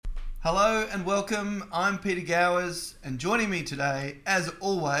Hello and welcome. I'm Peter Gowers, and joining me today, as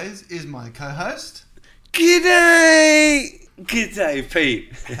always, is my co-host. G'day! G'day,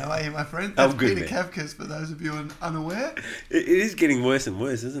 Pete. How are you, my friend? I'm That's good, Peter man. Kafkas, for those of you unaware. It is getting worse and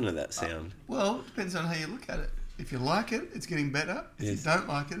worse, isn't it, that sound? Well, it depends on how you look at it. If you like it, it's getting better. If Yes. you don't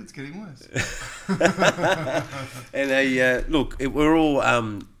like it, it's getting worse. And look, we're all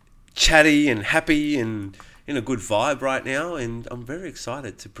chatty and happy and in a good vibe right now, and I'm very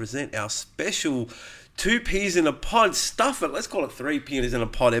excited to present our special 2 peas in a pod, stuff it, let's call it 3 peas in a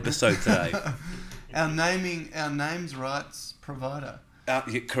pod episode today. Our names rights provider.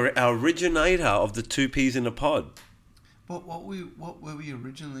 Our originator of the 2 peas in a pod. What were we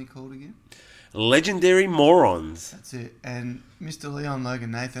originally called again? Legendary Morons. That's it. And Mr. Leon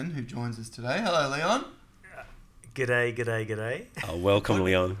Logan Nathan, who joins us today. Hello, Leon. G'day. Oh, welcome,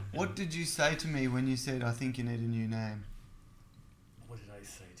 Leon. What did you say to me when you said, I think you need a new name? What did I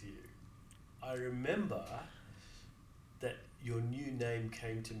say to you? I remember that your new name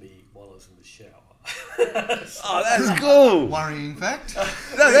came to me while I was in the shower. Oh, that's cool. Worrying fact.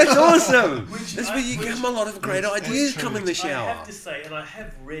 No, that's awesome. Which That's I- where you which- get a lot of great Which- ideas that's come in true. the I shower. have to say, and I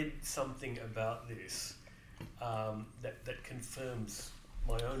have read something about this that confirms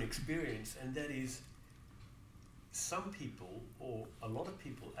my own experience, and that is some people, or a lot of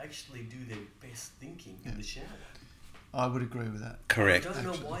people, actually do their best thinking in the shower. I would agree with that. Correct. I don't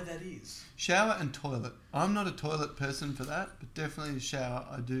know Actually. why that is. Shower and toilet. I'm not a toilet person for that, but definitely the shower.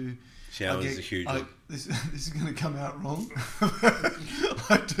 I do. Shower is a huge one. This is going to come out wrong.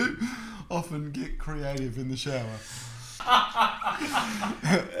 I do often get creative in the shower.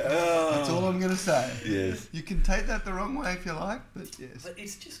 That's all I'm going to say. Yes. You can take that the wrong way if you like, but yes. But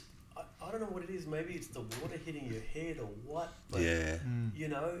it's just, I don't know what it is. Maybe it's the water hitting your head or what. But, Yeah. you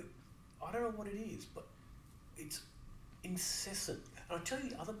know, I don't know what it is, but it's incessant. And I'll tell you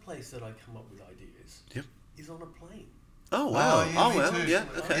the other place that I come up with ideas Yep. is on a plane. Oh, wow. yeah, Oh, me well. too. Yeah,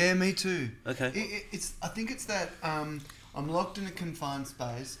 okay. Yeah, me too. Okay. I think it's that I'm locked in a confined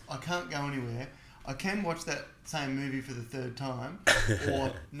space. I can't go anywhere. I can watch that same movie for the third time,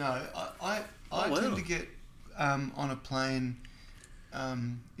 or no. I wow. tend to get on a plane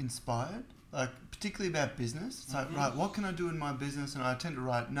inspired, like particularly about business. It's like, right, what can I do in my business? And I tend to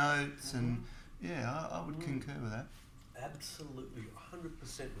write notes, and yeah, I would concur with that. Absolutely, 100%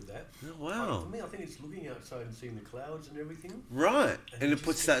 with that. Oh, wow. For me, I think it's looking outside and seeing the clouds and everything. Right. And it just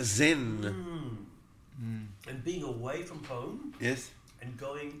puts that zen. And being away from home Yes. and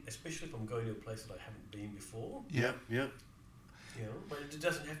going, especially if I'm going to a place that I haven't been before, Yeah. Yeah. you know, but it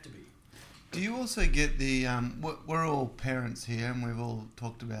doesn't have to be. Do you also get the we're all parents here, and we've all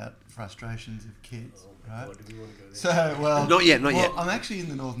talked about frustrations of kids, Oh my right? God, do we want to go there? So, well... Not yet. I'm actually in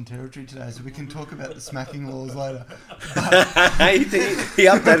the Northern Territory today, so we can talk about the smacking laws later. he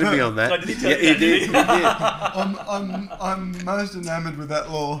updated me on that. Oh, did he tell Yeah, you he that, did. did he? I'm most enamoured with that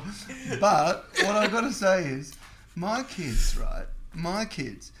law. But what I've got to say is, my kids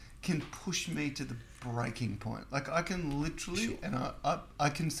can push me to the breaking point. Like, I can literally, Sure. and I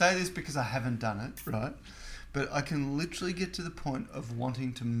can say this because I haven't done it, right? But I can literally get to the point of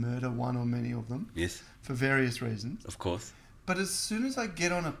wanting to murder one or many of them Yes, for various reasons. of course. But as soon as I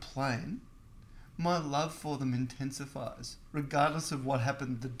get on a plane, my love for them intensifies, regardless of what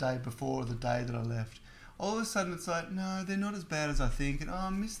happened the day before or the day that I left. All of a sudden, it's like, no, they're not as bad as I think, and I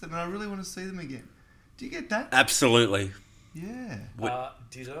miss them, and I really want to see them again. Do you get that? Absolutely. Yeah.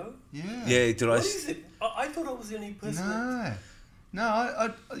 Ditto? Yeah. Yeah, did I... What is it? I thought I was the only person that... No. I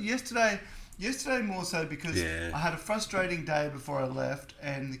yesterday more so because Yeah. I had a frustrating day before I left,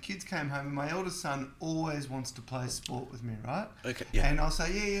 and the kids came home, and my eldest son always wants to play sport with me, right? Okay, yeah. And I'll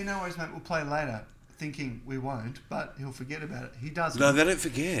say, yeah, no worries, mate, we'll play later, thinking we won't, but he'll forget about it. He doesn't. No, they don't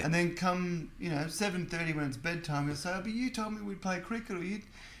forget. And then come, 7:30 when it's bedtime, he'll say, oh, but you told me we'd play cricket, or you...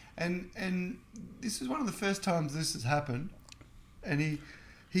 And this is one of the first times this has happened, and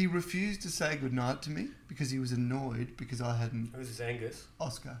he refused to say goodnight to me because he was annoyed because I hadn't... Who's this, Angus?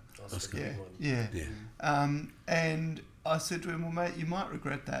 Oscar. Oscar. Yeah, Good one. yeah. Yeah. And I said to him, well, mate, you might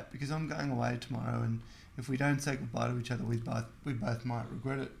regret that because I'm going away tomorrow, and if we don't say goodbye to each other, we both might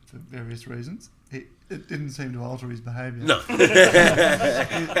regret it for various reasons. It didn't seem to alter his behaviour. No. He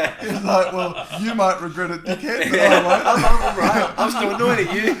was like, well, you might regret it, dickhead, but I won't. I'm right. I'm still annoyed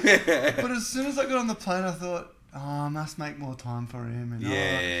at you. But as soon as I got on the plane, I thought, I must make more time for him. And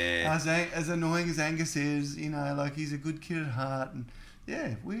Yeah. as annoying as Angus is, like he's a good kid at heart. And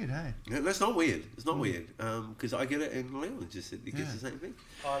yeah, weird, hey? No, that's not weird. It's not weird. Because I get it, and Leon just said he gets Yeah. the same thing.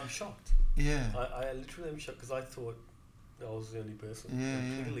 I'm shocked. Yeah. I literally am shocked because I thought I was the only person. Yeah,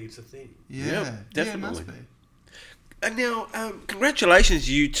 And yeah. clearly it's a thing. Yeah, Yeah, yeah, it must be. definitely. And now, congratulations,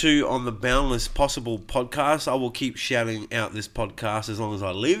 you two, on the Boundless Possible podcast. I will keep shouting out this podcast as long as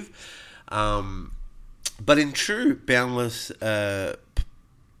I live. But in true Boundless,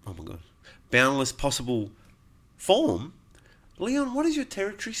 Boundless Possible form, Leon, what is your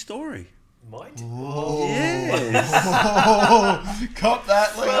territory story? Might? Oh. Yes. Oh, cop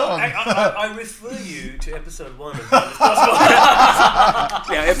that, Leon. Well, I refer you to episode 1 of Boundless Possible.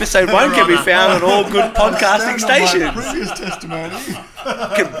 Now, episode 1 can be found on all good podcasting Stand on stations. my previous testimony.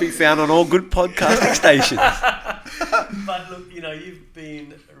 Can be found on all good podcasting stations. But look, you've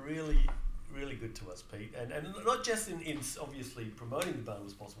been really, really good to us, Pete, and not just in obviously promoting the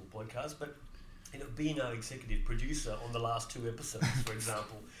Boundless Possible podcast, but being our executive producer on the last 2 episodes, for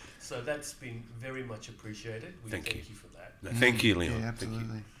example. So that's been very much appreciated. We thank you for that. No, thank you, Leon. Yeah,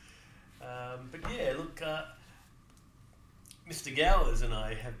 absolutely. But yeah, look, Mr. Gowers and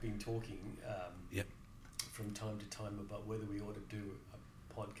I have been talking from time to time about whether we ought to do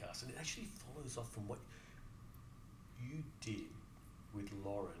a podcast, and it actually follows off from what you did with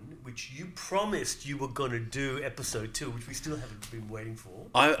Lauren, which you promised you were going to do episode 2, which we still haven't been waiting for.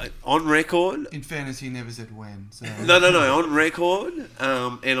 On record. In fairness, he never said when. So. No, on record,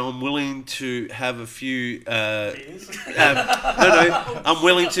 and I'm willing to have a few. I'm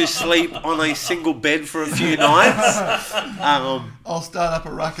willing to sleep on a single bed for a few nights. I'll start up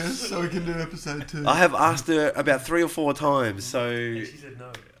a ruckus so we can do episode 2. I have asked her about 3 or 4 times, so. And she said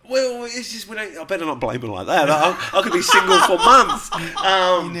no. Well, it's just I better not blame her like that. I could be single for months.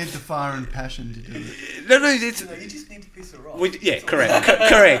 You need the fire and passion to do it. No, it's. You just need to piss her off.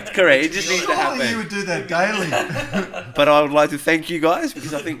 Correct. It just needs to Surely you happen. would do that daily. But I would like to thank you guys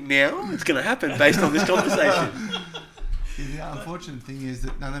because I think now it's going to happen based on this conversation. The unfortunate thing is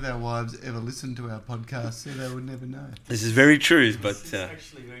that none of our wives ever listen to our podcast, so they would never know. This is very true, but This is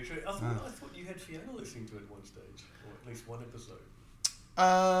actually very true. I thought you had Fiona listening to it at one stage, or at least one episode.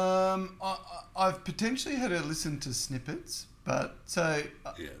 I've potentially had her listen to snippets, but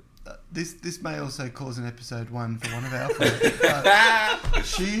this may also cause an episode 1 for one of our friends. But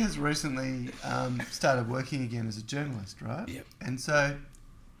she has recently started working again as a journalist, right? Yep. And so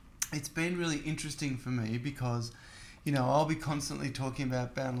it's been really interesting for me because, I'll be constantly talking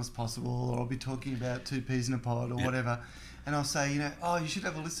about Boundless Possible, or I'll be talking about 2 Peas in a Pod or whatever. And I'll say, you should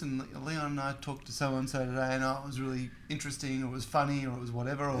have a listen. Leon and I talked to so-and-so today, and it was really interesting, or it was funny, or it was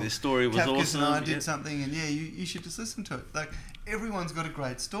whatever. Or this story was Kapkus awesome. and I did something, and you should just listen to it. Like, everyone's got a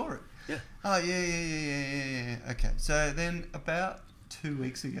great story. Yeah. Oh, yeah. Okay, so then about 2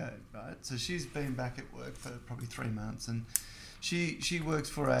 weeks ago, right, so she's been back at work for probably 3 months, and she works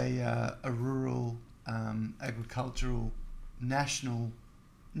for a rural agricultural national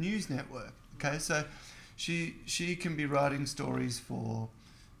news network. Okay, so she can be writing stories for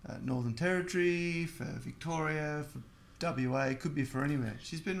Northern Territory, for Victoria, for WA, could be for anywhere.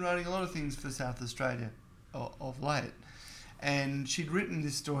 She's been writing a lot of things for South Australia of late, and she'd written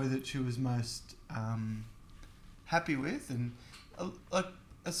this story that she was most happy with, and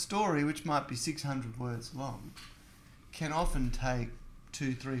a story which might be 600 words long can often take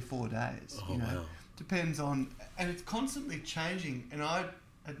 2, 3, 4 days. Wow. Depends on, and it's constantly changing, and I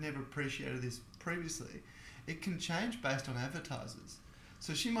had never appreciated this previously. It can change based on advertisers.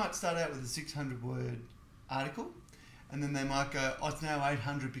 So she might start out with a 600-word article, and then they might go, it's now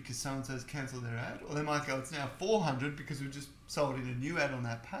 800 because so-and-so's cancelled their ad. Or they might go, it's now 400 because we've just sold in a new ad on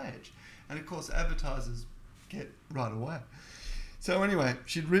that page. And of course, advertisers get right away. So anyway,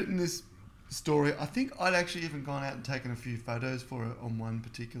 she'd written this story. I think I'd actually even gone out and taken a few photos for her on one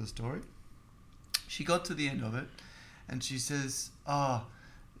particular story. She got to the end of it, and she says, I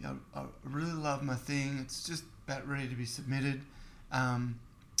really love my thing. It's just about ready to be submitted.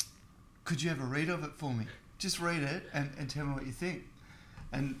 Could you have a read of it for me? Just read it and tell me what you think.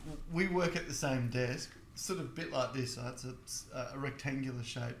 And we work at the same desk, sort of a bit like this. Right? It's a rectangular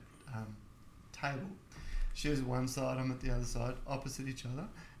shaped table. She was at one side, I'm at the other side, opposite each other.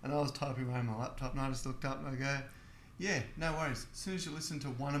 And I was typing away on my laptop, and I just looked up and I go, yeah, no worries. As soon as you listen to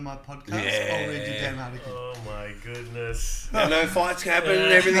one of my podcasts, I'll read your damn article. Oh my goodness. No fights happen,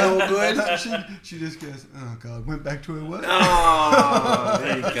 everything all good. She just goes, oh God, went back to her work. Oh,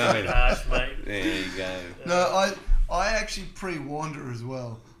 there you go. Harsh, mate. There you go. No, I actually pre-warned her as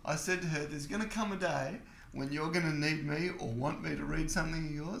well. I said to her, there's going to come a day when you're going to need me or want me to read something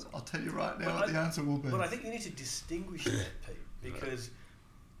of yours. I'll tell you right now what the answer will be. But I think you need to distinguish that, Pete, because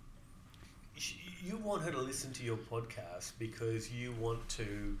you want her to listen to your podcast because you want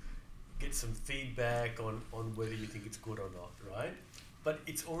to get some feedback on whether you think it's good or not, right? But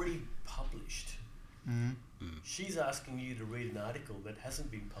it's already published. Mm. She's asking you to read an article that hasn't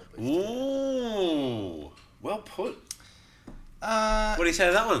been published. Ooh, well put. Uh, What do you say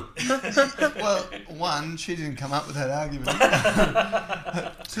to that one? well, one, she didn't come up with that argument.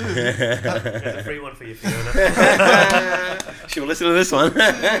 Two, There's a free one for you, Fiona. She'll listen to this one.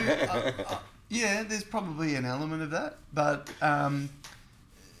 yeah, there's probably an element of that, but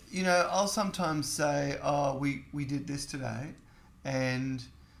you know, I'll sometimes say, "Oh, we did this today," and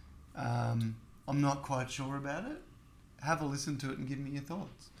I'm not quite sure about it. Have a listen to it and give me your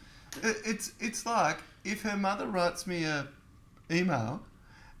thoughts. It's like if her mother writes me a email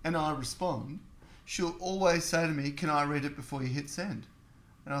and I respond, she'll always say to me, "Can I read it before you hit send?"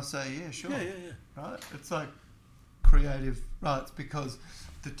 And I'll say, "Yeah, sure." Yeah. Right? It's like creative rights because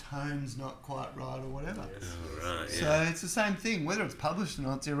the tone's not quite right or whatever. Yes. Right, So yeah. it's the same thing, whether it's published or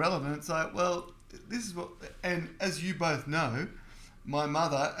not, it's irrelevant. It's like, well, this is what, and as you both know, my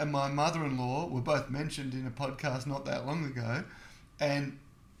mother and my mother-in-law were both mentioned in a podcast not that long ago, and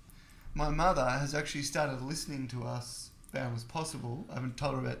my mother has actually started listening to us. Found was possible. I haven't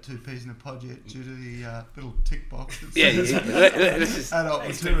told her about 2 Peas in a Pod yet due to the little tick box that says This is adult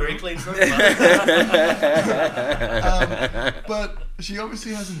It's been very material. clean through. But she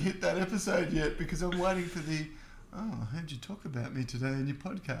obviously hasn't hit that episode yet because I'm waiting for the, "Oh, I heard you talk about me today in your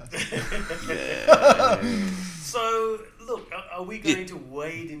podcast." So, look, are we going to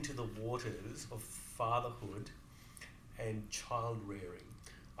wade into the waters of fatherhood and child rearing?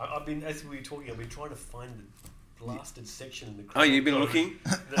 I've been, as we were talking, I've been trying to find the blasted section in the. Oh, you've been looking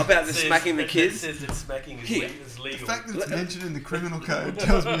about the smacking the kids? That says that smacking is Here. The legal. fact that it's mentioned in the criminal code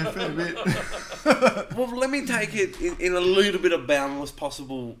tells me a fair bit. Well, let me take it in a little bit of boundless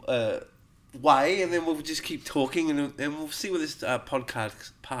possible way, and then we'll just keep talking, and we'll see where this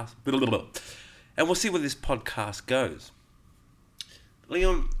podcast and we'll see where this podcast goes.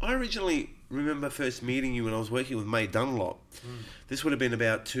 Leon, I originally remember first meeting you when I was working with May Dunlop. This would have been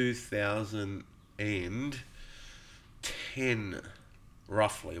about 2010,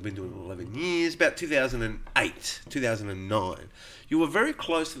 roughly. I've been doing it 11 years, about 2008, 2009. You were very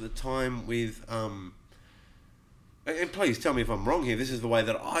close at the time with, and please tell me if I'm wrong here, this is the way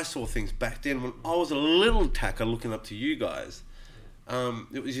that I saw things back then when I was a little tacker looking up to you guys.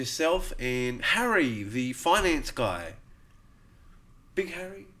 It was yourself and Harry, the finance guy. Big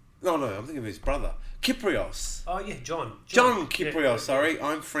Harry? No, I'm thinking of his brother. Kyprios. Oh yeah, John Kyprios, Yeah. sorry.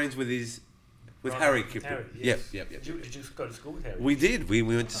 I'm friends with Brother, Harry with Kyprios. Harry, yes. Yep. Did you go to school with Harry? We did. We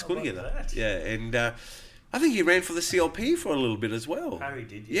went to How school about together. that? Yeah, and I think he ran for the CLP for a little bit as well. Harry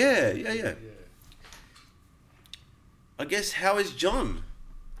did. Yeah. I guess, how is John?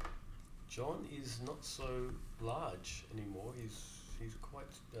 John is not so large anymore. He's quite.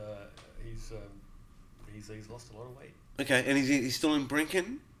 He's lost a lot of weight. Okay, and he's still in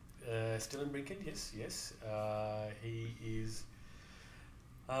Brinken? Still in Brinken, yes. He is.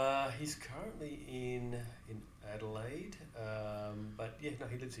 He's currently in Adelaide, but yeah, no,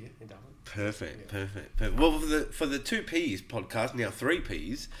 he lives here in Darwin. Perfect. Yeah. Well, for the 2 Ps podcast, now 3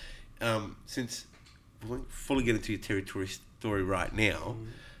 Ps, since we won't fully get into your territory story right now,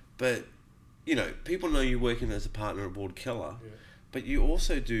 but, you know, people know you're working as a partner at Ward Keller, but you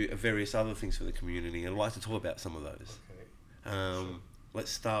also do various other things for the community, and I'd like to talk about some of those. Okay. Sure.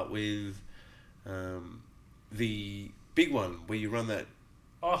 Let's start with the big one where you run that.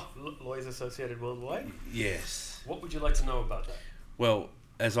 Oh, Lawyers Associated Worldwide? Yes. What would you like to know about that? Well,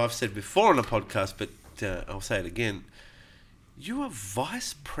 as I've said before on a podcast, but I'll say it again, you are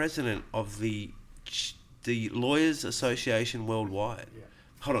vice president of the Lawyers Association Worldwide. Yeah.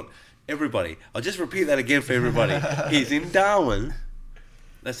 Hold on, everybody. I'll just repeat that again for everybody. He's in Darwin.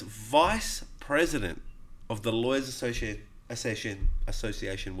 That's vice president of the Lawyers Association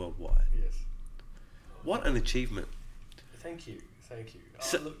Worldwide. Yes. What an achievement! Thank you.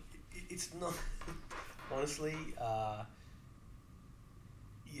 So- Look, it's not honestly.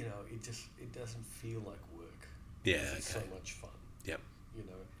 It doesn't feel like work. Yeah. It's so much fun. Yep.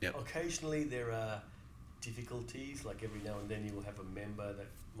 Yep. Occasionally there are difficulties. Like every now and then you will have a member that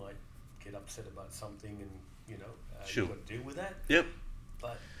might get upset about something, and Sure. you've got to deal with that. Yep.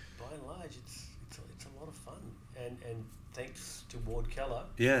 But by and large, it's a lot of fun. And thanks to Ward Keller,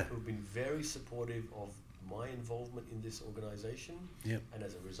 Yeah. who've been very supportive of my involvement in this organisation. Yep. And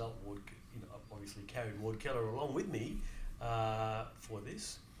as a result, I've obviously carried Ward Keller along with me for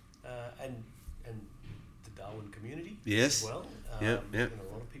this, and the Darwin community Yes. as well. Yep. And a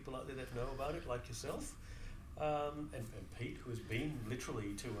lot of people out there that know about it, like yourself, and Pete, who's been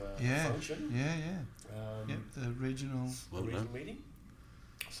literally to a function. Yeah. Yep, the regional. Well regional done. meeting.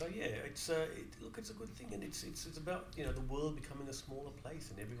 So yeah, it's look, it's a good thing, and it's about the world becoming a smaller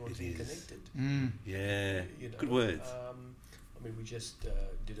place and everyone's It is. interconnected. Yeah. Good words. I mean, we just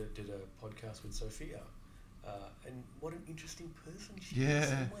did a podcast with Sophia, and what an interesting person she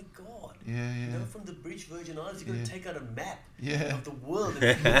is. Yeah. Oh my God. Yeah, yeah. From the British Virgin Islands, you've got to take out a map Yeah. of the world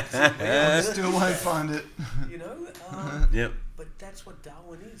and look to where on earth Still she won't is. find it. Yep. But that's what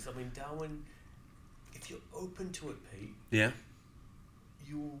Darwin is. I mean, Darwin, if you're open to it, Pete, Yeah.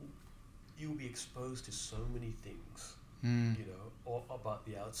 you'll be exposed to so many things, or about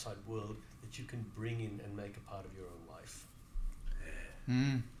the outside world that you can bring in and make a part of your own life.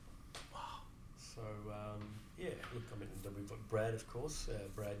 So look, I mean, we've got Brad, of course,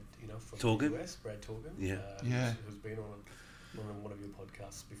 Brad, from Torgan. the US, Brad Torgan, Yeah. who's been on one of your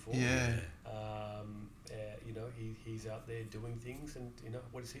podcasts before. Yeah. He's out there doing things, and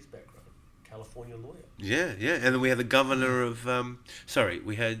what is his background? California lawyer. Yeah, yeah. And then we had the governor of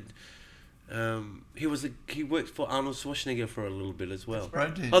we had he worked for Arnold Schwarzenegger for a little bit as well.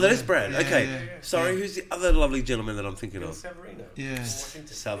 Brad did. Oh, that yeah. is Brad. Yeah, okay. yeah. Sorry, Yeah. who's the other lovely gentleman that I'm thinking Bill of? Savarino. Yeah. From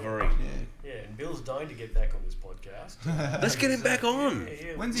Washington. Savarino. Yeah. Yeah, and Bill's dying to get back on this podcast. Let's get him back on.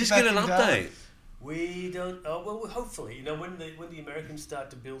 Yeah. When's he Just back get an in Darwin? update. We don't. Oh well, hopefully, when the Americans start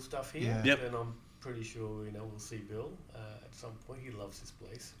to build stuff here, Yeah. Yep. then I'm pretty sure we'll see Bill at some point. He loves this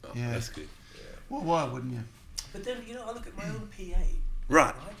place. Oh, Yeah. That's good. Yeah. Well, why wouldn't you? But then I look at my own PA.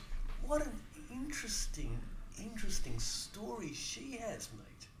 Right. Right. What an interesting story she has,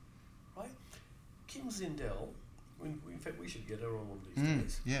 mate. Right. Kim Zindel. In fact, we should get her on one of these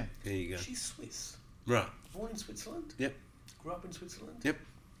days. Yeah. There you go. She's Swiss. Right. Born in Switzerland. Yep. Grew up in Switzerland. Yep.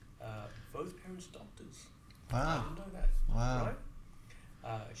 Both parents doctors. I Wow. didn't know that. Wow.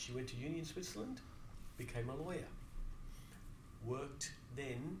 Right? She went to uni in Switzerland, became a lawyer. Worked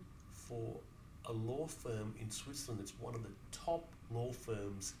then for a law firm in Switzerland. It's one of the top law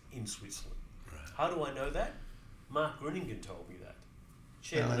firms in Switzerland. Right. How do I know that? Mark Gruningen told me that.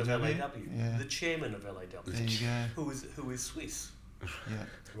 Chairman of LAW? LAW. Yeah. The chairman of LAW. There you go. Who is Swiss. Yeah.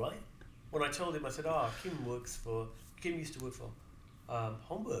 Right? When I told him, I said, Kim used to work for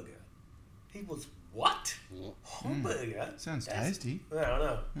Homburger. He was, what? Homburger? Sounds tasty. I don't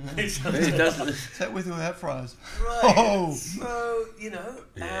know. It doesn't. Is that with or without fries? Right. Oh. So,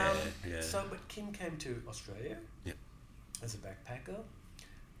 Yeah, yeah. So, but Kim came to Australia Yep. as a backpacker,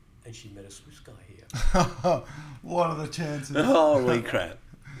 and she met a Swiss guy here. What are the chances? Holy crap.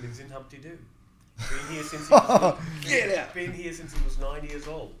 Lives in Humpty Doo. Been here since he was, Get out. Been here since he was 9 years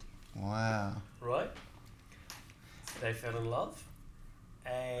old. Wow. Right? They fell in love,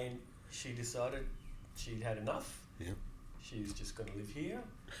 and she decided she'd had enough. Yep. She's just going to live here.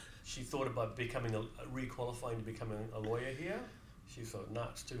 She thought about requalifying to becoming a lawyer here. She thought, no,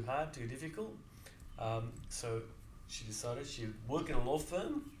 it's too hard, too difficult. So she decided she'd work in a law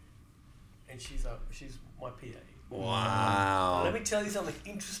firm, and she's my PA. Wow. Let me tell you something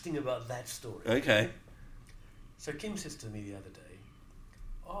interesting about that story. Okay. So Kim says to me the other day,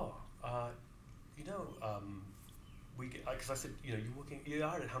 because I said, you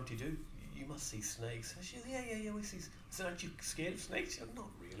are at Humpty Doo, you must see snakes. And she said, yeah, we see. I said, aren't you scared of snakes? She said, not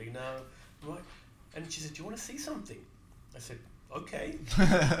really, no. Right. And she said, do you want to see something? I said, okay.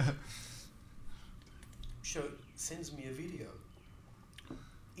 Sends me a video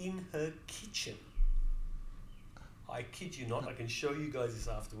in her kitchen. I kid you not, I can show you guys this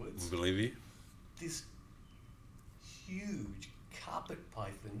afterwards. Believe you. This huge carpet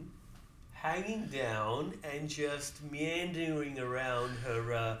python hanging down and just meandering around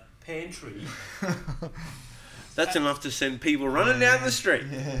her pantry. That's enough to send people running down the street.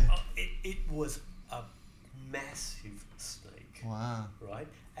 Yeah. It was a massive snake. Wow. Right?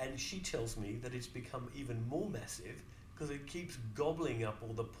 And she tells me that it's become even more massive because it keeps gobbling up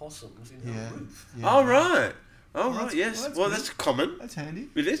all the possums in her Yeah. roof. Yeah. Oh, right. Oh, Well, right, that's- yes. well, that's Well, good. that's common. That's handy.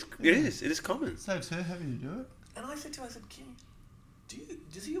 It is. Yeah. It is common. Saves her having to do it. And I said to her, Kim,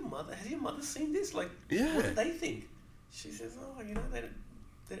 has your mother seen this? Like, Yeah. what do they think? She says,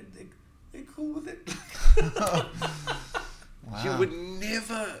 they're cool with it. Wow. You would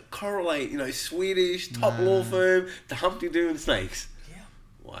never correlate, Swedish top No. law firm to Humpty Doo and snakes. Yeah.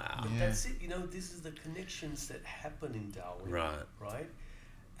 Wow. Yeah. That's it. This is the connections that happen in Darwin. Right. Right?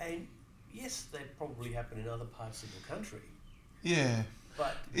 And yes, they probably happen in other parts of the country. Yeah.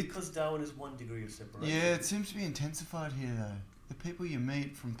 But because Darwin is 1 degree of separation. Yeah, it seems to be intensified here, though. The people you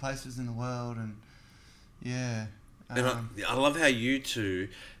meet from places in the world, and yeah. And I love how you two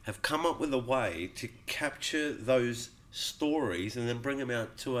have come up with a way to capture those stories and then bring them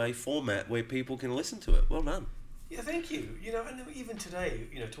out to a format where people can listen to it. Well done. Yeah, thank you. You know, and even today,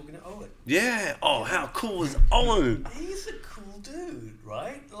 you know, talking to Owen. Yeah. Oh, how cool is Owen? He's a cool dude,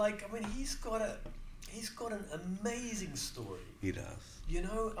 right? Like, I mean, he's got an amazing story. He does. You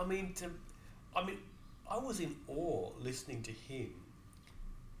know, I mean, I was in awe listening to him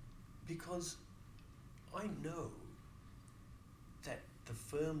because I know that the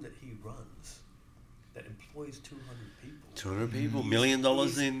firm that he runs, that employs 200 people, 200 people, $1 million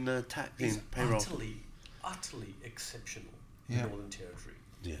in tax is in payroll. utterly exceptional Yeah. in Northern Territory.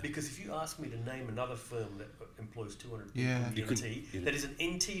 Yeah. Because if you ask me to name another firm that employs 200 people Yeah. in You the could- NT, you know. that is an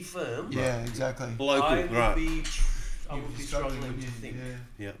NT firm, Yeah, exactly. Local, I would right? be You'd be struggling wouldn't to you? think.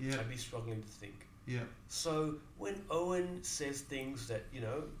 Yeah. Yeah. I'd be struggling to think. Yeah. So when Owen says things that, you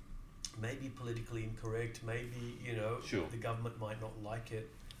know, may be politically incorrect, maybe, you know, Sure. the government might not like it,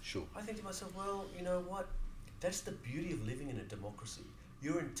 Sure. I think to myself, well, you know what? That's the beauty of living in a democracy.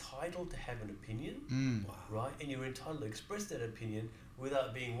 You're entitled to have an opinion, Mm. right? And you're entitled to express that opinion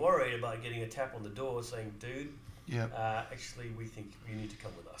without being worried about getting a tap on the door saying, dude, Yeah. actually, we think you need to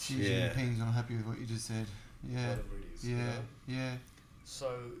come with us. Xi Yeah. Jinping's not happy with what you just said. Yeah. Whatever it is. you Yeah. know? Yeah.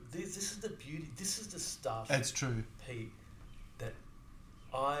 So this is the beauty, this is the stuff, That's true. Pete, that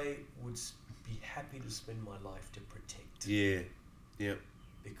I would be happy to spend my life to protect. Yeah. Yeah.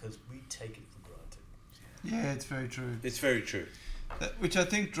 Because we take it for granted. Yeah, it's very true. It's very true. Which I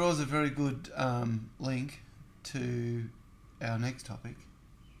think draws a very good link to our next topic,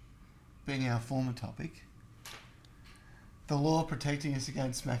 being our former topic, the law protecting us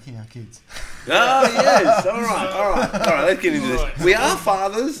against smacking our kids. Oh, yes. All right. Let's get into this. Right. We are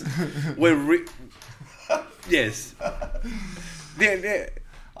fathers. We're yes. Yeah.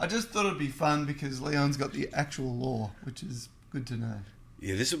 I just thought it'd be fun because Leon's got the actual law, which is good to know.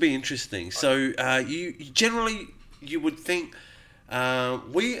 Yeah, this will be interesting. So, you generally you would think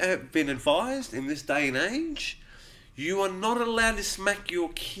we have been advised in this day and age, you are not allowed to smack your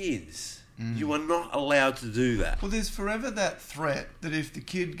kids. You are not allowed to do that. Well, there's forever that threat that if the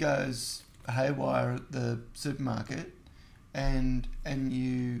kid goes haywire at the supermarket and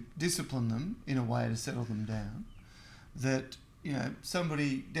you discipline them in a way to settle them down, that, you know,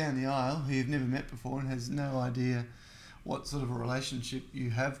 somebody down the aisle who you've never met before and has no idea what sort of a relationship you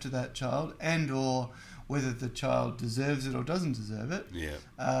have to that child and or whether the child deserves it or doesn't deserve it,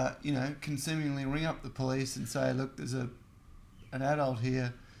 Yeah. you know, can seemingly ring up the police and say, look, there's an adult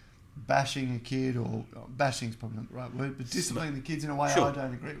here bashing a kid, or bashing's probably not the right word, but disciplining the kids in a way Sure. I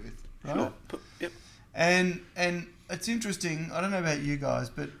don't agree with, right? Sure. Yep. And it's interesting, I don't know about you guys,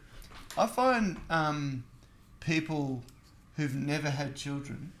 but I find people who've never had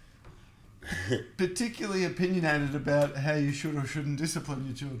children particularly opinionated about how you should or shouldn't discipline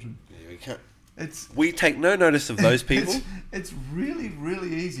your children. Yeah, we can't. We take no notice of those people. It's really,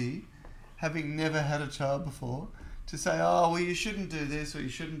 really easy, having never had a child before, to say, oh, well, you shouldn't do this or you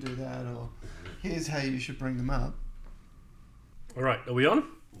shouldn't do that, or here's how you should bring them up. All right, are we on?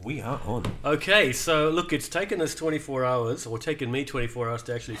 We are on. Okay, so look, it's taken us 24 hours, or taken me 24 hours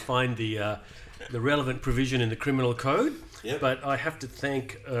to actually find the relevant provision in the criminal code. Yep. But I have to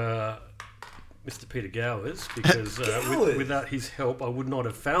thank Mr. Peter Gowers, because Gowers. without his help, I would not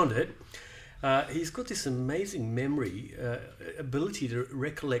have found it. He's got this amazing memory, ability to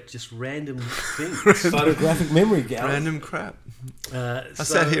recollect just random things. Photographic memory, gal. Random crap. I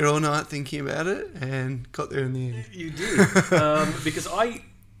sat here all night thinking about it and got there in the end. You did, because I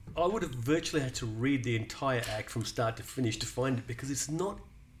would have virtually had to read the entire act from start to finish to find it, because it's not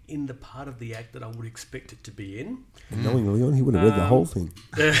in the part of the act that I would expect it to be in. And knowing Leon, he would have read the whole thing.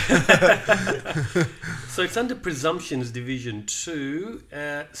 So it's under Presumptions Division 2,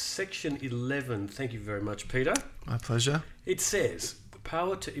 Section 11. Thank you very much, Peter. My pleasure. It says,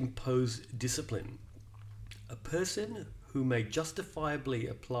 power to impose discipline. A person who may justifiably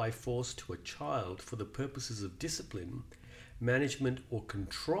apply force to a child for the purposes of discipline, management or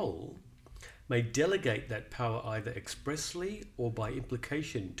control may delegate that power either expressly or by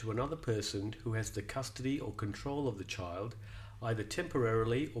implication to another person who has the custody or control of the child, either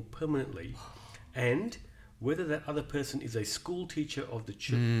temporarily or permanently, and whether that other person is a school teacher of the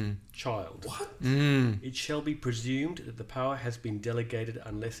child. It shall be presumed that the power has been delegated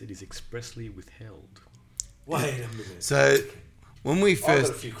unless it is expressly withheld. Wait a minute. So when we I've got a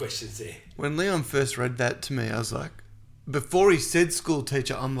first, few questions there. when Leon first read that to me, I was like, before he said school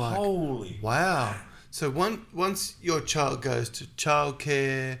teacher, I'm like, Holy. wow. So once your child goes to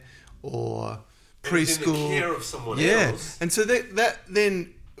childcare or preschool, In the care of someone yeah, else. and so that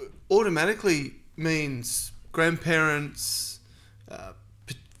then automatically means grandparents,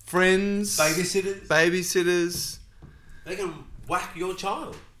 friends, Babysitters. babysitters. They can whack your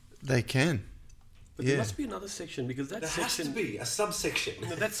child. They can. But Yeah. there must be another section because that There has to section. be a subsection.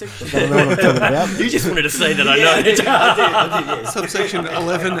 No, that section. I don't know what I'm talking about. You just wanted to say that I know. I did, yeah. Subsection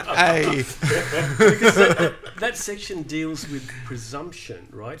 11A. Because that section deals with presumption,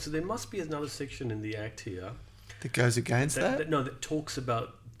 right? So there must be another section in the Act here That goes against that? that talks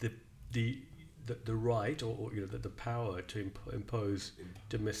about the right or the power to impose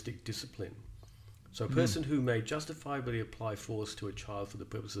domestic discipline. So a person who may justifiably apply force to a child for the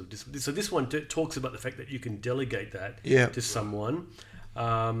purpose of discipline. So this one talks about the fact that you can delegate that Yeah. to someone,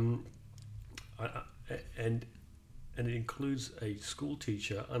 and it includes a school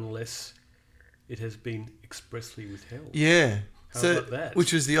teacher unless it has been expressly withheld. Yeah. How about that?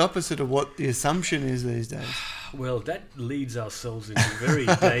 Which is the opposite of what the assumption is these days. Well, that leads ourselves into very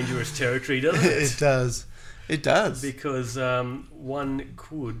dangerous territory, doesn't it? It does. It does. Because one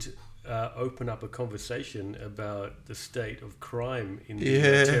could open up a conversation about the state of crime in the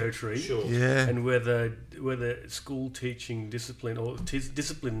Yeah. territory, Sure. Yeah. and whether school teaching discipline or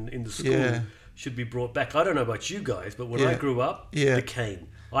discipline in the school Yeah. should be brought back. I don't know about you guys, but when I Yeah. grew up, Yeah. the cane.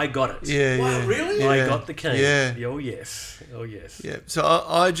 I got it. Yeah, Wow, yeah. really? I Yeah. got the cane. Yeah. Oh yes. Oh yes. Yeah. So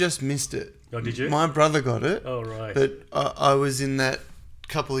I just missed it. Oh, did you? My brother got it, Oh right. but I was in that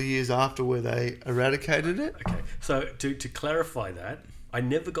couple of years after where they eradicated it. Okay, so to clarify that, I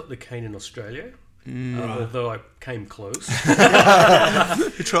never got the cane in Australia, although I came close.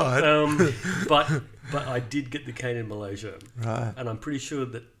 You tried. But I did get the cane in Malaysia, Right. and I'm pretty sure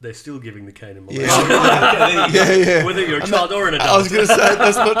that they're still giving the cane in Malaysia, Yeah. Yeah. whether you're a child or an adult. I was going to say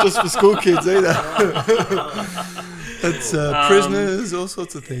that's not just for school kids either. It's prisoners, all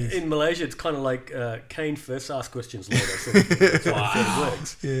sorts of things. In Malaysia, it's kind of like cane first, ask questions later. Sort of thing. That's how it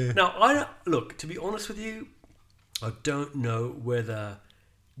works. Yeah. Now, look, to be honest with you, I don't know whether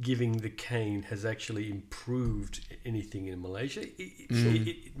giving the cane has actually improved anything in Malaysia.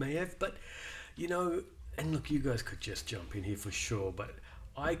 It may have, but, and look, you guys could just jump in here for sure, but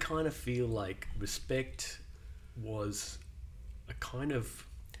I kind of feel like respect was a kind of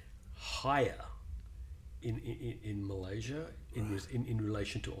higher in Malaysia in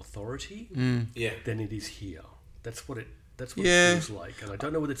relation to authority Yeah. than it is here. That's what it Yeah. feels like, and I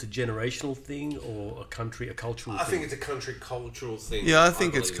don't know whether it's a generational thing or a cultural I thing. think it's a country cultural thing. Yeah, I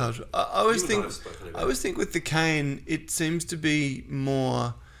think it's believe. cultural. I always You and I think have spoken about I always think with the cane, it seems to be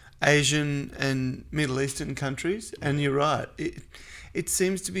more Asian and Middle Eastern countries, and you're right. It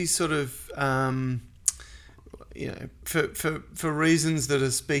seems to be sort of for reasons that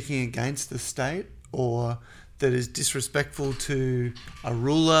are speaking against the state or that is disrespectful to a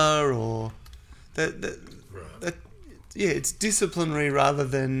ruler or that it's disciplinary rather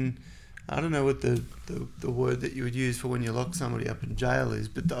than, I don't know what the word that you would use for when you lock somebody up in jail is,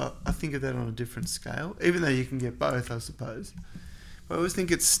 but I think of that on a different scale, even though you can get both, I suppose. But I always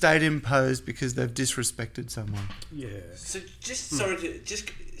think it's state imposed because they've disrespected someone. Yeah. So just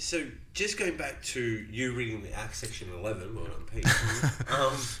just going back to you reading the Act Section 11, well done, Pete.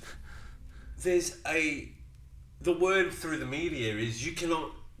 There's the word through the media is you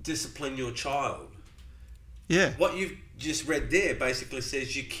cannot discipline your child. Yeah. What you've just read there basically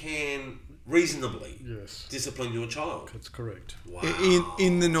says you can reasonably Yes. discipline your child. That's correct. Wow.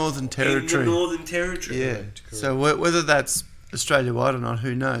 In the Northern Territory. In the Northern Territory. Yeah. Correct. So whether that's Australia-wide or not,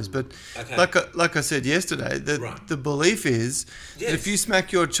 who knows? But Okay. like I said yesterday, Right. the belief is that Yes. if you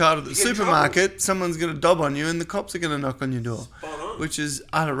smack your child at the You get in supermarket, someone's going to dob on you and the cops are going to knock on your door, Spot on. which is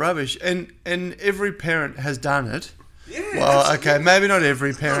utter rubbish. And every parent has done it. Yeah. Well, absolutely. okay, maybe not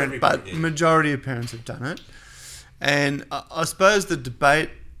every parent, every but parent, yeah. majority of parents have done it. And I suppose the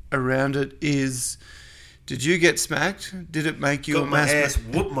debate around it is, did you get smacked? Did it make you Got a my mass ass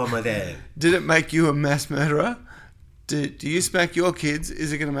whooped by my dad. Did it make you a mass murderer? Do you smack your kids?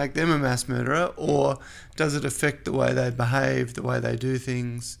 Is it going to make them a mass murderer? Or does it affect the way they behave, the way they do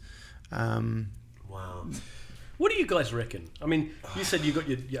things? Wow. What do you guys reckon? I mean, you said you got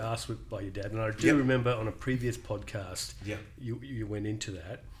your ass whipped by your dad, and I do Yep. remember on a previous podcast, Yep. you went into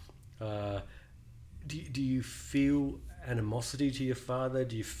that. Do you feel animosity to your father?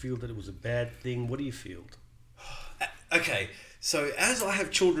 Do you feel that it was a bad thing? What do you feel? Okay, so as I have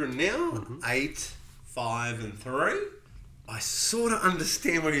children now, 8, 5 and 3, I sort of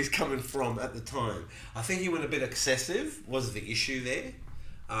understand where he's coming from at the time. I think he went a bit excessive, was the issue there.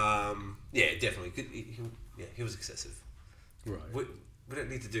 Yeah, definitely. He was excessive. Right. We don't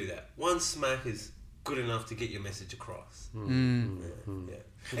need to do that. One smack is good enough to get your message across. Yeah.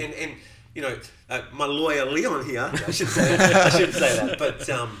 And my lawyer Leon here, I shouldn't say that, but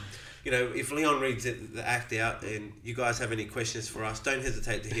if Leon reads the act out and you guys have any questions for us, don't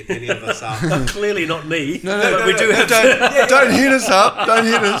hesitate to hit any of us up. Clearly not me. No, we do have don't hit us up. Don't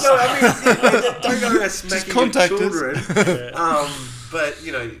hit us. No, I mean, don't go around smacking contact your us. children. But,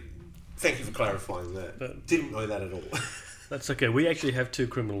 thank you for clarifying that. Didn't know that at all. That's okay. We actually have two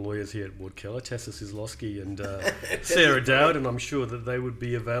criminal lawyers here at Ward Keller, Tessa Sislowski and Sarah Dowd, and I'm sure that they would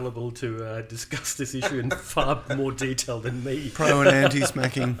be available to discuss this issue in far more detail than me. Pro and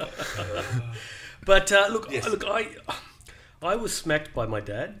anti-smacking. But look, Yes. I was smacked by my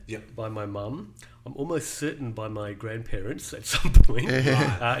dad, Yep. by my mum. I'm almost certain by my grandparents at some point. Did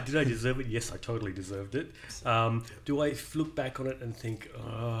I deserve it? Yes, I totally deserved it. Do I look back on it and think,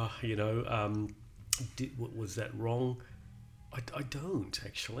 was that wrong? I don't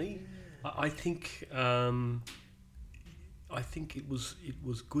actually. I think it was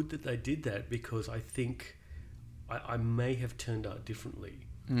good that they did that, because I think I may have turned out differently.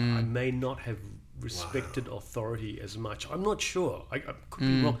 I may not have respected authority as much. I'm not sure. I could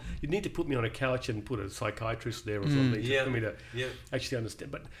be wrong. You'd need to put me on a couch and put a psychiatrist there or something for me to actually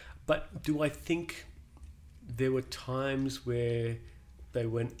understand. But do I think there were times where they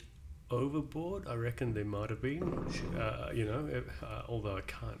went overboard? I reckon there might have been, although I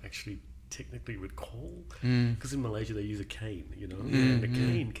can't actually technically recall, because in Malaysia they use a cane, and a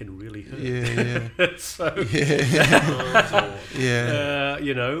cane can really hurt. So,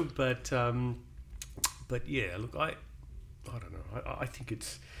 but yeah, look, I don't know. I think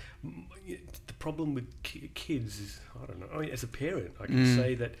it's the problem with kids is, I don't know. I mean, as a parent, I can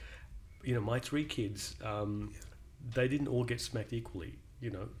say that, my 3 kids, they didn't all get smacked equally.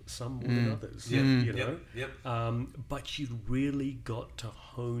 Some more than others. But you've really got to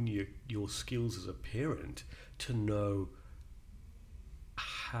hone your skills as a parent to know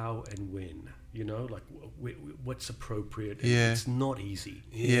how and when. Like what's appropriate. It's not easy.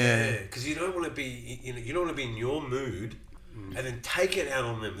 Because you don't want to be, you don't want to be in your mood and then take it out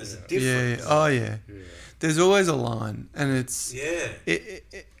on them. There's a difference. There's always a line, and it's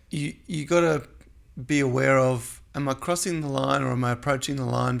you got to be aware of. Am I crossing the line, or am I approaching the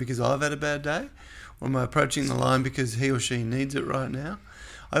line because I've had a bad day? Or am I approaching the line because he or she needs it right now?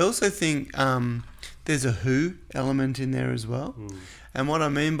 I also think there's a who element in there as well. And what I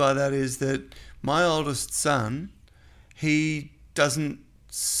mean by that is that my oldest son, he doesn't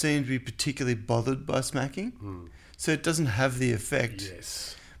seem to be particularly bothered by smacking. So it doesn't have the effect.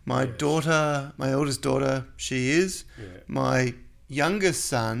 Yes. My daughter, my oldest daughter, she is. My youngest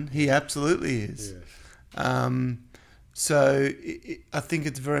son, he absolutely is. So I think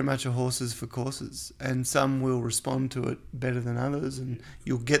it's very much a horses for courses, and some will respond to it better than others, and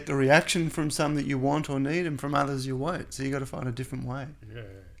you'll get the reaction from some that you want or need, and from others you won't. So you got to find a different way. Yeah,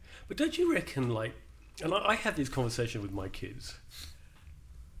 but don't you reckon, and I have this conversation with my kids.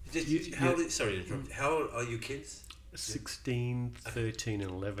 How old are your kids? 16, 13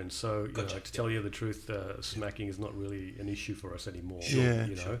 and 11. So, Gotcha. To tell you the truth, smacking is not really an issue for us anymore.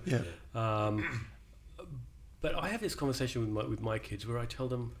 But I have this conversation with my kids where I tell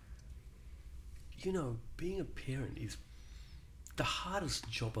them, being a parent is the hardest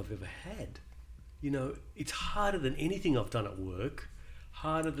job I've ever had. It's harder than anything I've done at work,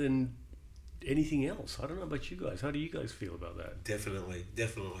 harder than anything else. I don't know about you guys. How do you guys feel about that? Definitely.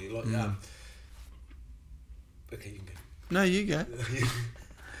 Okay, you can go. No, you go.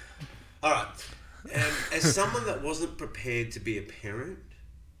 All right. As someone that wasn't prepared to be a parent,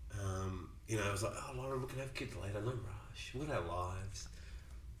 I was like, oh, Lauren, we can have kids later. No rush. We've got our lives.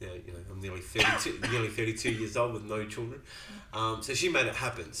 I'm nearly 32 years old with no children. So she made it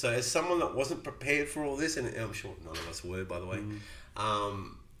happen. So as someone that wasn't prepared for all this, and I'm sure none of us were, by the way,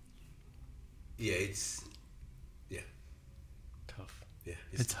 it's tough. Yeah,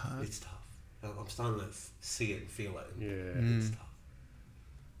 it's hard. It's tough. I'm starting to see it and feel it. It's tough.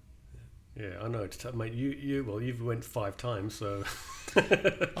 Yeah, I know it's tough, mate. You've went 5 times, so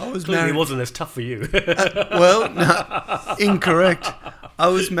I was clearly married. it wasn't as tough for you. No, incorrect. I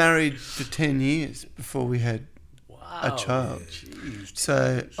was married for 10 years before we had a child. Jeez.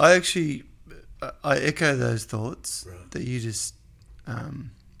 So I echo those thoughts that you just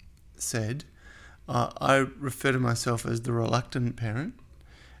said. I refer to myself as the reluctant parent,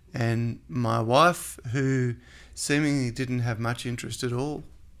 and my wife, who seemingly didn't have much interest at all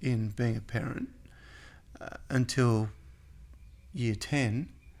in being a parent until year 10,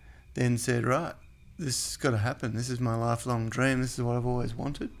 then said, right, this has got to happen. This is my lifelong dream. This is what I've always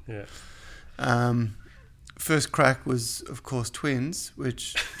wanted. Yeah. First crack was, of course, twins,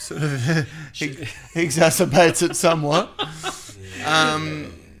 which sort of exacerbates it somewhat.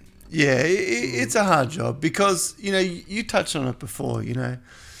 It's a hard job because, you touched on it before,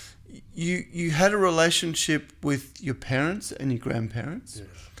 you had a relationship with your parents and your grandparents, Yes.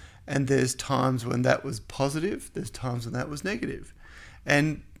 and there's times when that was positive, there's times when that was negative.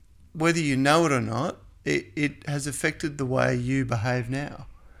 And whether you know it or not, it has affected the way you behave now.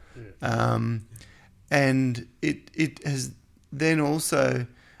 Yeah. And it has then also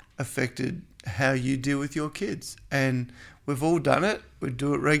affected how you deal with your kids. And we've all done it. We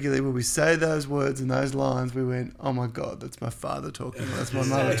do it regularly where we say those words and those lines. We went, oh my God, that's my father talking. That's my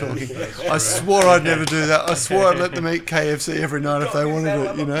mother talking. I swore I'd never do that. I swore I'd let them eat KFC every night if they wanted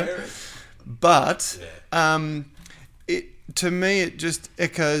it, you know. But to me, it just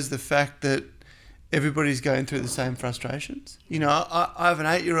echoes the fact that everybody's going through the same frustrations. You know, I have an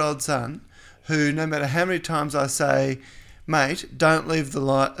 8-year-old son who, no matter how many times I say, mate, don't leave the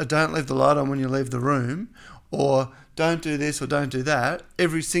light on when you leave the room, or don't do this or don't do that,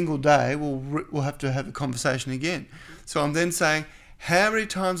 every single day we'll have to have a conversation again. So I'm then saying, how many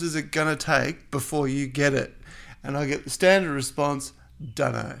times is it going to take before you get it? And I get the standard response,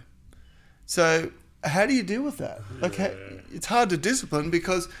 don't know. So how do you deal with that? Like, it's hard to discipline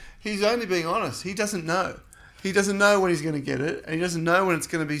because he's only being honest. He doesn't know. He doesn't know when he's going to get it, and he doesn't know when it's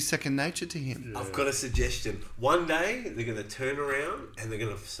going to be second nature to him. I've got a suggestion. One day they're going to turn around and they're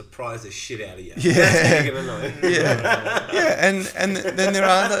going to surprise the shit out of you. Yeah, That's how you're going to know. Yeah, and then there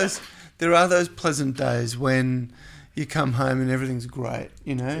are those pleasant days when you come home and everything's great,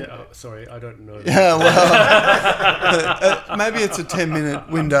 you know. Yeah, sorry, I don't know. Yeah, well, maybe it's a 10-minute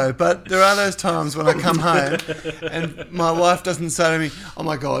window, but there are those times when I come home and my wife doesn't say to me, oh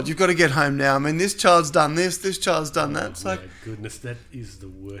my God, you've got to get home now. I mean, this child's done this child's done that. It's like, my goodness, that is the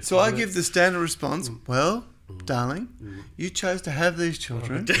worst. so I give the standard response, well, darling, you chose to have these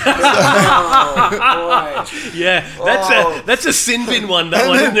children. Oh, boy. Yeah, that's a sin bin one, that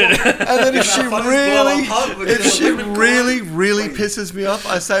one, isn't it? And then if she really pisses me off,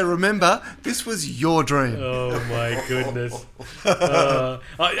 I say, remember, this was your dream. Oh my goodness.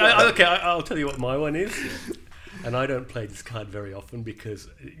 Okay, I'll tell you what my one is. And I don't play this card very often because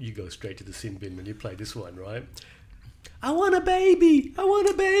you go straight to the sin bin when you play this one, right? I want a baby.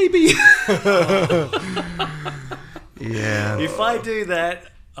 Yeah. If I do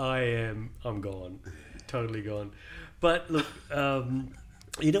that, I'm gone, totally gone. But look,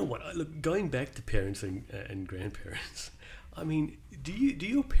 you know what? Look, going back to parents and grandparents. I mean, do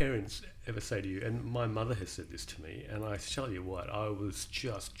your parents ever say to you? And my mother has said this to me, and I tell you what, I was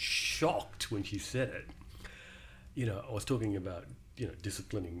just shocked when she said it. You know, I was talking about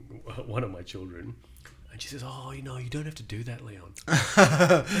disciplining one of my children. And she says, oh, you don't have to do that, Leon.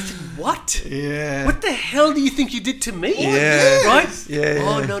 I said, what? Yeah. What the hell do you think you did to me? Yeah. Right? Yeah.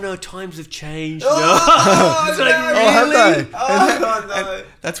 Oh, no, times have changed. Oh, It's like, no. Oh, have really? they? Oh, no. And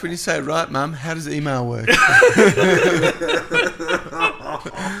that's when you say, right, Mum, how does email work?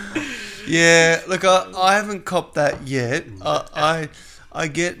 Yeah, look, I haven't copped that yet. I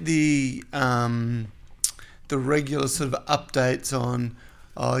get the regular sort of updates on,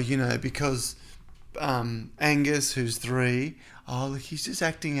 because Angus, who's 3, look, he's just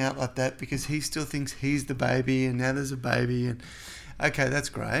acting out like that because he still thinks he's the baby, and now there's a baby, and okay, that's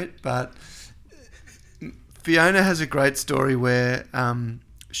great. But Fiona has a great story where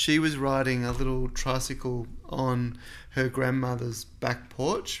she was riding a little tricycle on her grandmother's back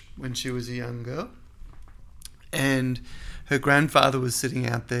porch when she was a young girl, and her grandfather was sitting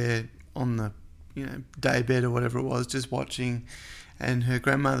out there on the day bed or whatever it was, just watching. And her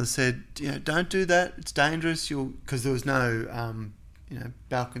grandmother said, don't do that. It's dangerous. Because there was no,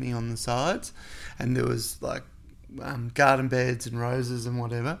 balcony on the sides, and there was like garden beds and roses and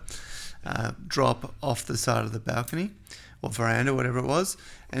whatever drop off the side of the balcony or veranda, whatever it was.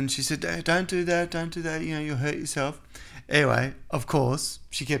 And she said, don't do that. Don't do that. You'll hurt yourself. Anyway, of course,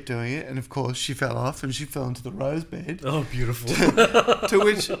 she kept doing it, and of course, she fell off and she fell into the rose bed. Oh, beautiful. To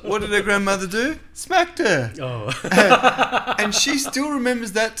which, what did her grandmother do? Smacked her. Oh. And she still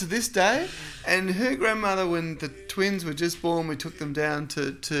remembers that to this day. And her grandmother, when the twins were just born, we took them down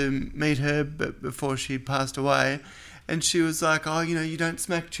to meet her before she passed away. And she was like, oh, you don't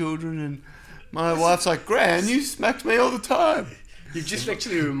smack children. And my wife's like, Gran, you smacked me all the time. You just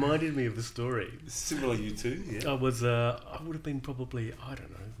actually reminded me of a story. Similar, you two. Yeah. I would have been probably, I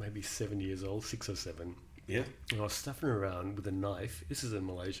don't know, maybe 7 years old, 6 or 7. Yeah. And I was stuffing around with a knife, this is in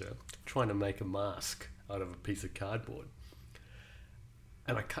Malaysia, trying to make a mask out of a piece of cardboard.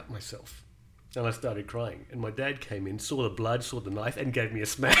 And I cut myself. And I started crying. And my dad came in, saw the blood, saw the knife, and gave me a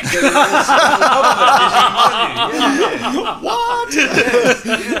smack. What?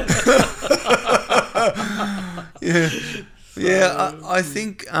 Yeah. Yeah, I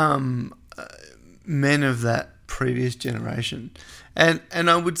think men of that previous generation And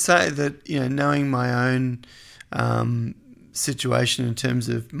I would say that, knowing my own situation in terms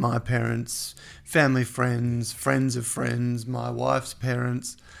of my parents, family, friends of friends, my wife's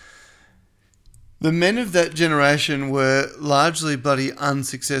parents, the men of that generation were largely bloody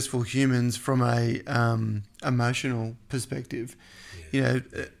unsuccessful humans from a emotional perspective. Yeah.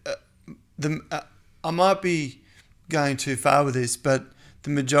 I might be going too far with this, but the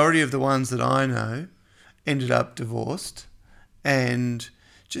majority of the ones that I know ended up divorced and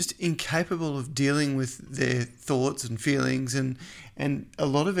just incapable of dealing with their thoughts and feelings, and a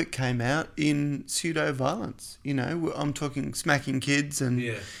lot of it came out in pseudo-violence. I'm talking smacking kids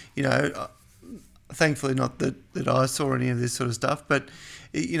and, thankfully not that I saw any of this sort of stuff, but,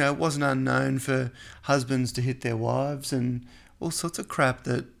 it wasn't unknown for husbands to hit their wives and all sorts of crap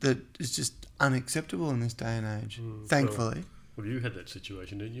that is just unacceptable in this day and age, thankfully. Well, you had that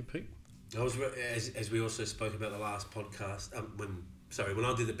situation, didn't you, Pete? I was, as we also spoke about the last podcast, when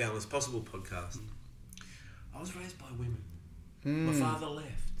I did the Balanced Possible podcast, I was raised by women. My father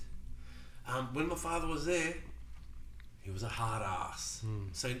left. When my father was there, he was a hard ass.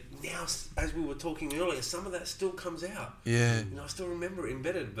 So now, as we were talking earlier, some of that still comes out. Yeah. I still remember it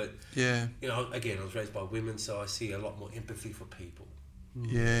embedded, but yeah. Again, I was raised by women, so I see a lot more empathy for people.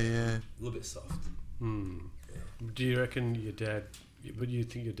 Yeah. A little bit soft. Yeah. Do you reckon your dad? But you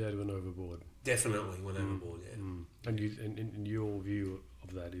think your dad went overboard? Definitely went overboard. Yeah. And your view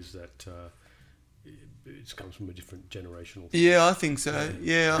of that is that it comes from a different generational. Yeah, I think so.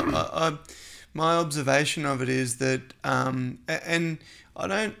 Yeah, I my observation of it is that, and I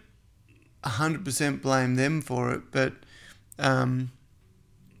don't 100% blame them for it, but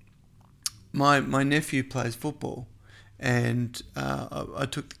my nephew plays football, and I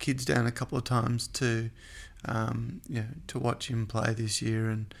took the kids down a couple of times to watch him play this year,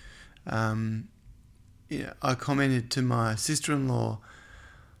 and I commented to my sister-in-law,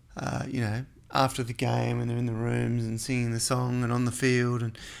 after the game when they're in the rooms and singing the song and on the field,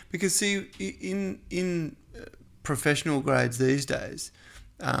 and because see in professional grades these days,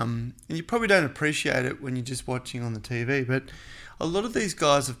 and you probably don't appreciate it when you're just watching on the TV, but a lot of these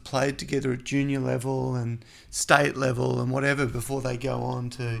guys have played together at junior level and state level and whatever before they go on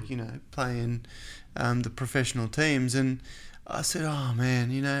to play in the professional teams. And I said, oh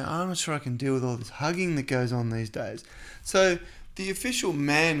man, I'm not sure I can deal with all this hugging that goes on these days. So the official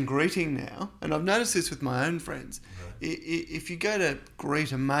man greeting now, and I've noticed this with my own friends, if you go to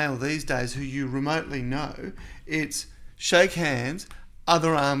greet a male these days who you remotely know, it's shake hands,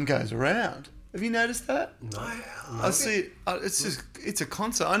 other arm goes around. Have you noticed that? No. I see it. It's a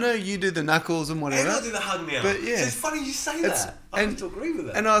concert. I know you do the knuckles and whatever. And I do the hug now. But yeah, so it's funny you say that. I have to agree with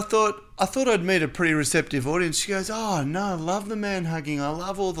that. And I thought I'd meet a pretty receptive audience. She goes, "Oh no, I love the man hugging. I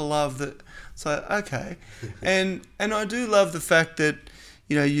love all the love that." So okay, and I do love the fact that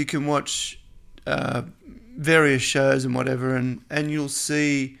you can watch various shows and whatever, and you'll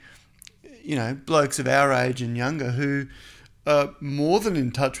see blokes of our age and younger who are more than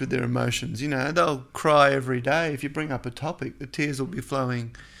in touch with their emotions. They'll cry every day. If you bring up a topic, the tears will be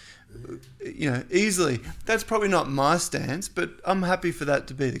flowing, easily. That's probably not my stance, but I'm happy for that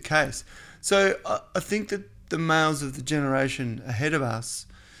to be the case. So I think that the males of the generation ahead of us,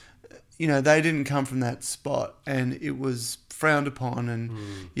 they didn't come from that spot, and it was frowned upon,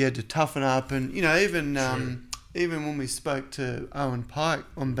 and you had to toughen up. And, even when we spoke to Owen Pike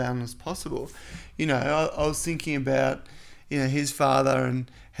on Boundless Possible, I was thinking about his father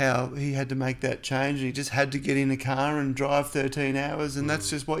and how he had to make that change, and he just had to get in a car and drive 13 hours, and that's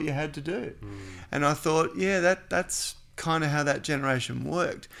just what you had to do. And I thought, that's kind of how that generation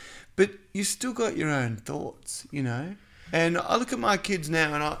worked. But you still got your own thoughts, And I look at my kids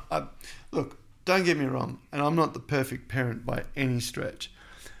now, and I look, don't get me wrong, and I'm not the perfect parent by any stretch,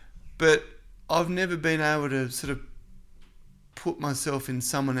 but I've never been able to sort of put myself in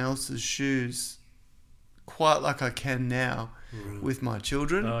someone else's shoes quite like I can now with my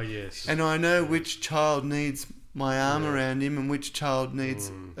children. Oh, yes. And I know which child needs my arm around him and which child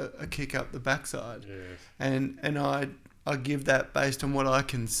needs a kick up the backside. Yes. And I give that based on what I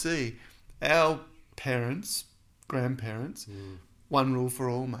can see. Our parents, grandparents, one rule for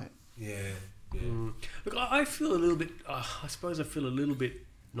all, mate. Yeah. Look, I feel a little bit, I suppose I feel a little bit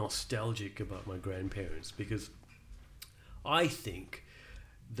nostalgic about my grandparents, because I think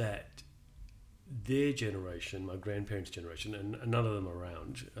that their generation, my grandparents' generation, and none of them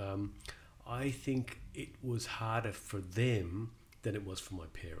around, I think it was harder for them than it was for my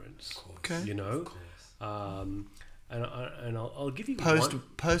parents. Okay. Of course. And I'll give you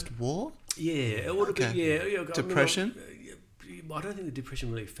post war. Yeah, it would have been. Yeah, Depression. I don't think the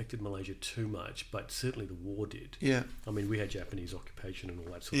depression really affected Malaysia too much, but certainly the war did. Yeah. I mean, we had Japanese occupation and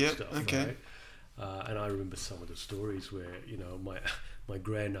all that sort Yep, of stuff, okay. right? And I remember some of the stories where, you know, my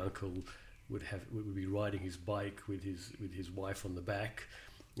grand uncle would be riding his bike with his wife on the back,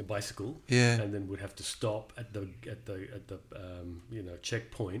 a bicycle, Yeah. and then would have to stop at the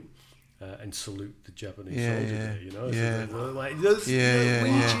checkpoint. And salute the Japanese soldier there, you know? Yeah.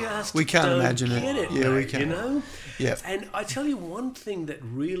 Just We can't don't imagine it. get it. Yeah, we mate, can't. You know? Yeah. And I tell you one thing that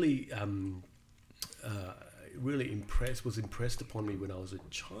really was impressed upon me when I was a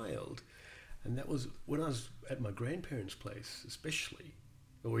child, and that was when I was at my grandparents' place, especially,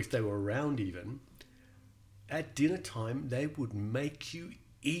 or if they were around even, at dinner time, they would make you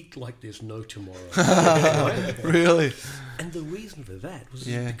eat like there's no tomorrow. Right? Really? And the reason for that was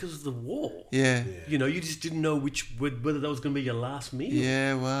Yeah. because of the war. Yeah. You know, you just didn't know whether that was going to be your last meal.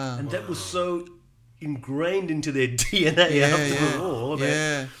 Yeah, wow. And that was so ingrained into their DNA Yeah, after yeah. the war that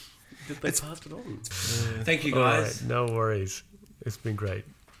Yeah. they passed it on. Thank you, All guys. right, no worries. It's been great.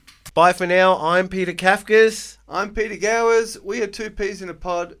 Bye for now. I'm Peter Kafkas. I'm Peter Gowers. We are Two Peas in a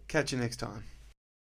Pod. Catch you next time.